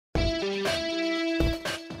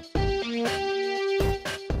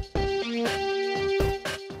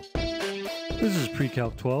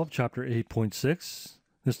Pre-Calc 12, Chapter 8.6.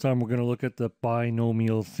 This time we're going to look at the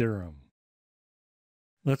Binomial Theorem.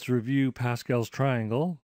 Let's review Pascal's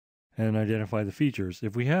triangle and identify the features.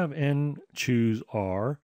 If we have n choose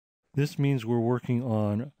r, this means we're working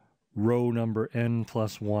on row number n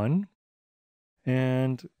plus 1,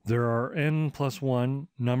 and there are n plus 1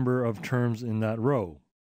 number of terms in that row.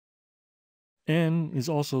 N is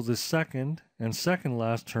also the second and second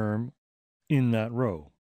last term in that row.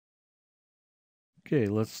 Okay,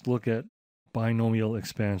 let's look at binomial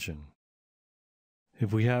expansion.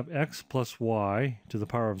 If we have x plus y to the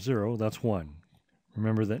power of 0, that's 1.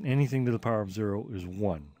 Remember that anything to the power of 0 is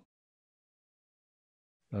 1.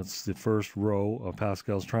 That's the first row of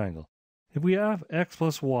Pascal's triangle. If we have x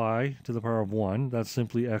plus y to the power of 1, that's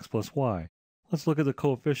simply x plus y. Let's look at the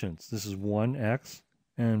coefficients. This is 1x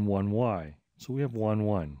and 1y. So we have 1,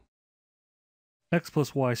 1. X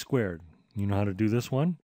plus y squared. You know how to do this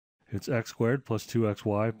one? It's x squared plus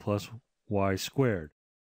 2xy plus y squared.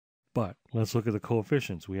 But let's look at the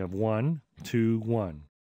coefficients. We have 1, 2, 1.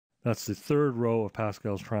 That's the third row of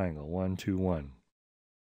Pascal's triangle. 1, 2, 1.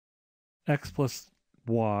 X plus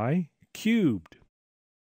y cubed.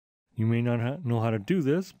 You may not know how to do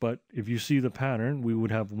this, but if you see the pattern, we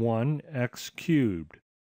would have 1x cubed,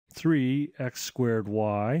 3x squared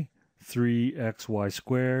y, 3xy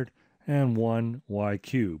squared, and 1y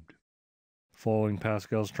cubed, following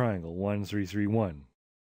Pascal's triangle, 1, 3, 3, 1.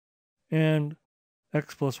 And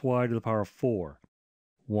x plus y to the power of 4,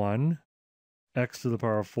 1, x to the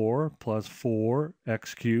power of 4 plus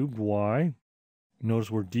 4x cubed y.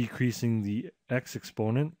 Notice we're decreasing the x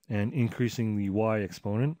exponent and increasing the y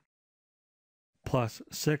exponent, plus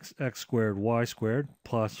 6x squared y squared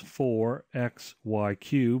plus 4xy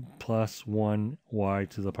cubed plus 1y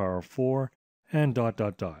to the power of 4, and dot,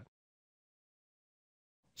 dot, dot.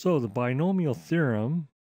 So the binomial theorem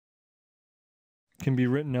can be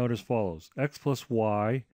written out as follows. X plus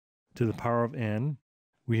y to the power of n.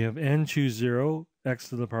 We have n choose 0, x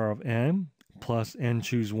to the power of n, plus n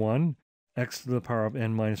choose 1, x to the power of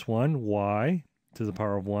n minus 1, y to the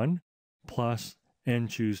power of 1, plus n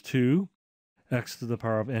choose 2, x to the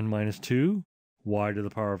power of n minus 2, y to the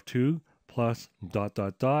power of 2, plus dot,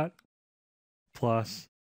 dot, dot, plus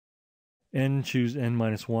n choose n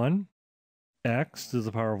minus 1, x to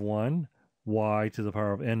the power of 1, y to the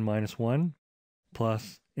power of n minus 1,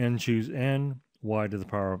 plus n choose n, y to the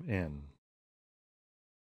power of n.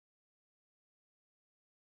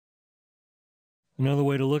 Another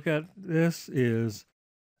way to look at this is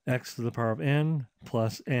x to the power of n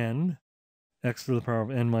plus n, x to the power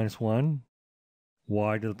of n minus 1,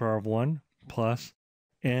 y to the power of 1, plus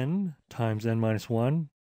n times n minus 1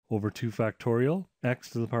 over 2 factorial,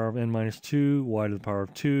 x to the power of n minus 2, y to the power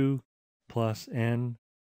of 2, plus n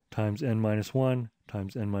times n minus 1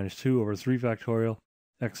 times n minus 2 over 3 factorial,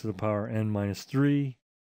 x to the power n minus 3,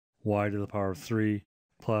 y to the power of 3,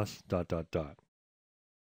 plus dot, dot, dot.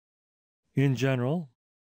 In general,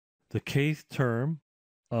 the kth term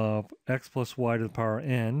of x plus y to the power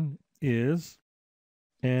n is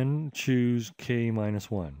n choose k minus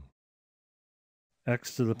 1.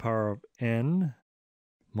 X to the power of n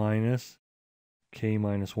minus k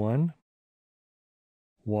minus 1.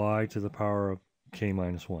 Y to the power of k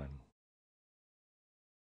minus 1.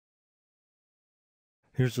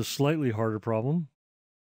 Here's a slightly harder problem.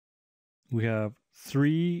 We have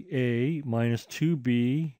 3a minus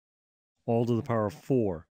 2b all to the power of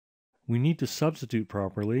 4. We need to substitute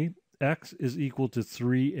properly. X is equal to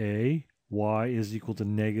 3a, y is equal to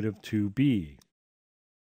negative 2b.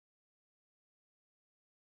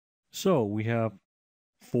 So we have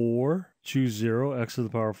 4 choose 0, x to the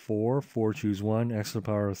power of 4, 4 choose 1, x to the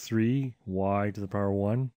power of 3, y to the power of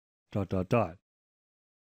 1, dot, dot, dot.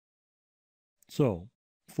 So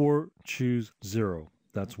 4 choose 0,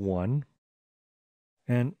 that's 1.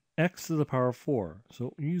 And x to the power of 4,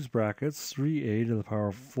 so use brackets, 3a to the power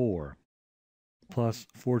of 4, plus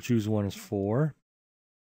 4 choose 1 is 4,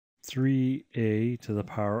 3a to the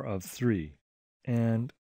power of 3,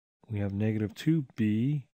 and we have negative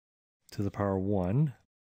 2b to the power of 1,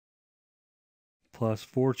 plus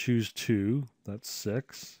 4 choose 2, that's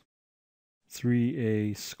 6,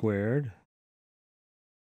 3a squared,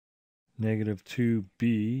 negative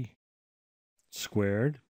 2b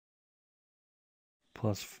squared,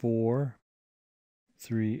 plus 4,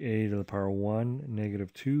 3a to the power of 1,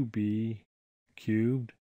 negative 2b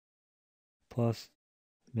cubed, plus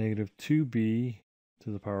negative 2b to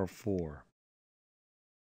the power of 4.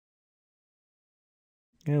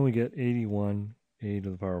 And we get 81, a to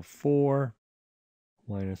the power of 4,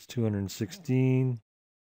 minus 216,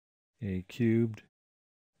 a cubed,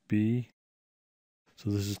 b. So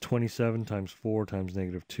this is 27 times 4 times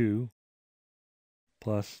negative 2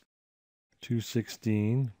 plus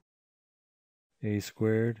 216 a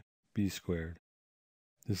squared b squared.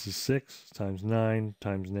 This is 6 times 9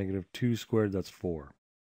 times negative 2 squared, that's 4.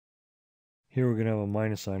 Here we're going to have a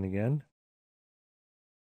minus sign again.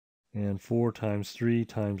 And 4 times 3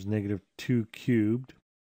 times negative 2 cubed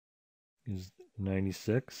is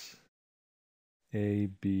 96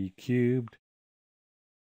 ab cubed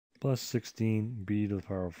plus 16b to the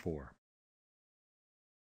power of 4.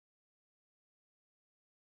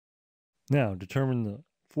 Now, determine the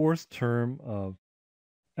fourth term of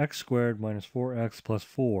x squared minus 4x plus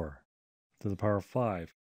 4 to the power of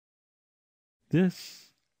 5.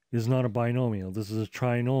 This is not a binomial. This is a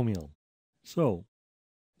trinomial. So,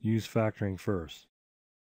 use factoring first.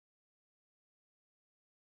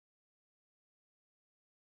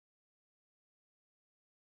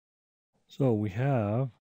 So, we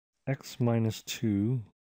have x minus 2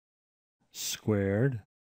 squared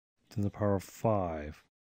to the power of 5.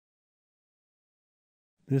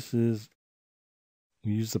 This is,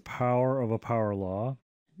 we use the power of a power law,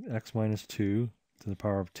 x minus 2 to the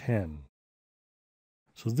power of 10.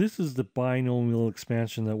 So this is the binomial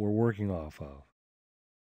expansion that we're working off of.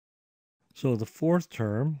 So the fourth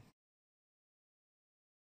term,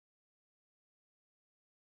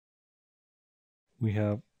 we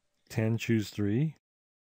have 10 choose 3.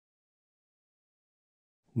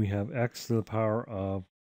 We have x to the power of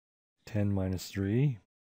 10 minus 3.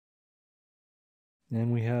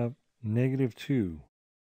 And we have negative 2.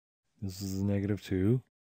 This is the negative 2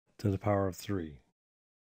 to the power of 3.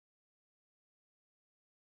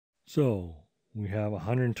 So we have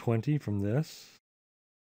 120 from this.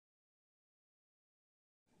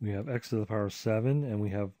 We have x to the power of 7, and we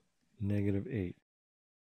have negative 8.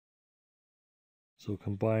 So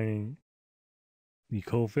combining the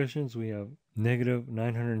coefficients, we have negative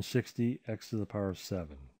 960 x to the power of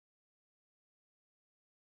 7.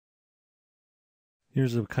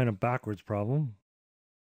 Here's a kind of backwards problem.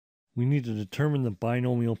 We need to determine the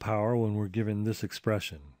binomial power when we're given this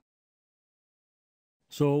expression.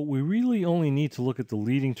 So we really only need to look at the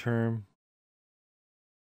leading term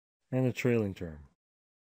and the trailing term.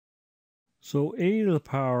 So a to the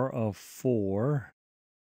power of 4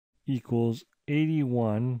 equals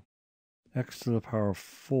 81 x to the power of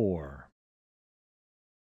 4.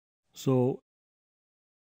 So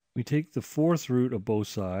we take the fourth root of both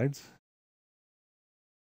sides.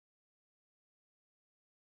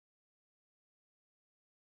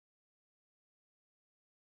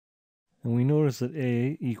 And we notice that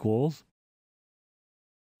a equals,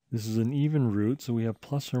 this is an even root, so we have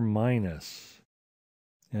plus or minus.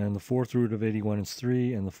 And the fourth root of 81 is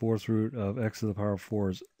 3, and the fourth root of x to the power of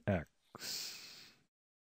 4 is x.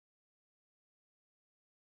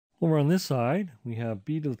 Over on this side, we have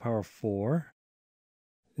b to the power of 4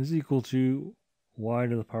 is equal to y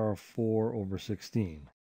to the power of 4 over 16.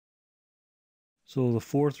 So the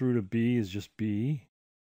fourth root of b is just b,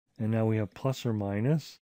 and now we have plus or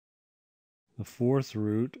minus the fourth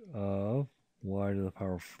root of y to the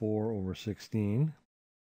power of 4 over 16.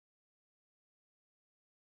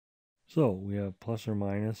 So we have plus or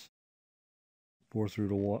minus fourth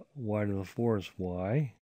root of y to the 4 is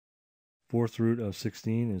y. Fourth root of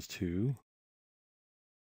 16 is 2.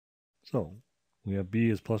 So we have b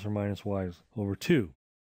is plus or minus y over 2.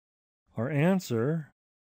 Our answer,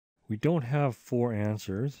 we don't have 4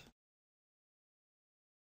 answers.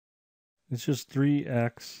 It's just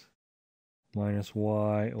 3x minus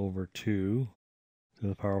y over 2 to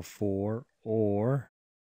the power of 4, or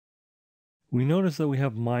we notice that we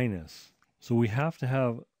have minus. So we have to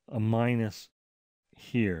have a minus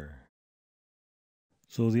here.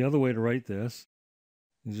 So the other way to write this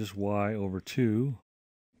is just y over 2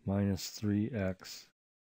 minus 3x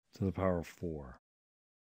to the power of 4.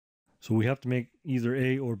 So we have to make either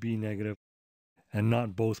a or b negative and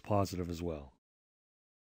not both positive as well.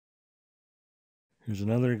 Here's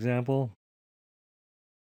another example.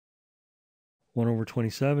 1 over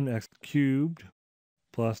 27 x cubed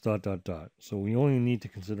plus dot dot dot. So we only need to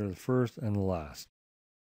consider the first and the last.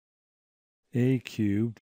 A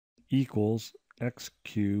cubed equals x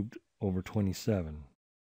cubed over 27.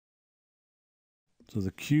 So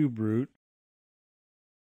the cube root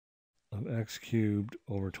of x cubed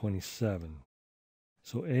over 27.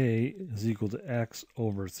 So a is equal to x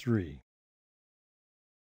over 3.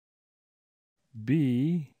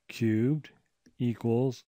 B cubed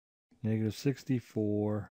equals negative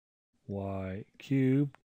 64 y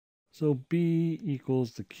cubed. So b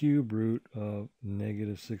equals the cube root of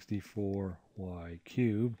negative 64 y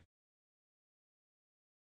cubed.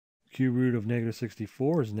 Cube root of negative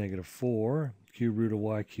 64 is negative 4. cube root of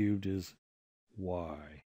y cubed is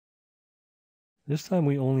y. This time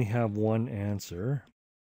we only have one answer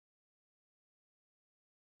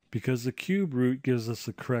because the cube root gives us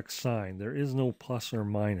the correct sign. There is no plus or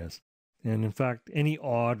minus. And in fact, any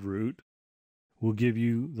odd root will give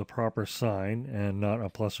you the proper sign and not a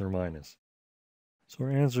plus or minus. So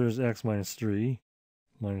our answer is x minus 3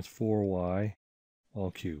 minus 4y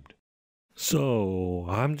all cubed. So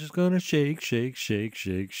I'm just going to shake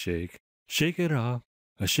it off,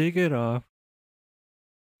 shake it off,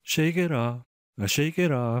 shake it off, shake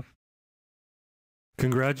it off.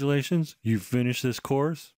 Congratulations, you've finished this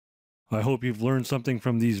course. I hope you've learned something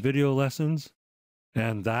from these video lessons,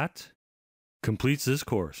 and that completes this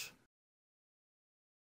course.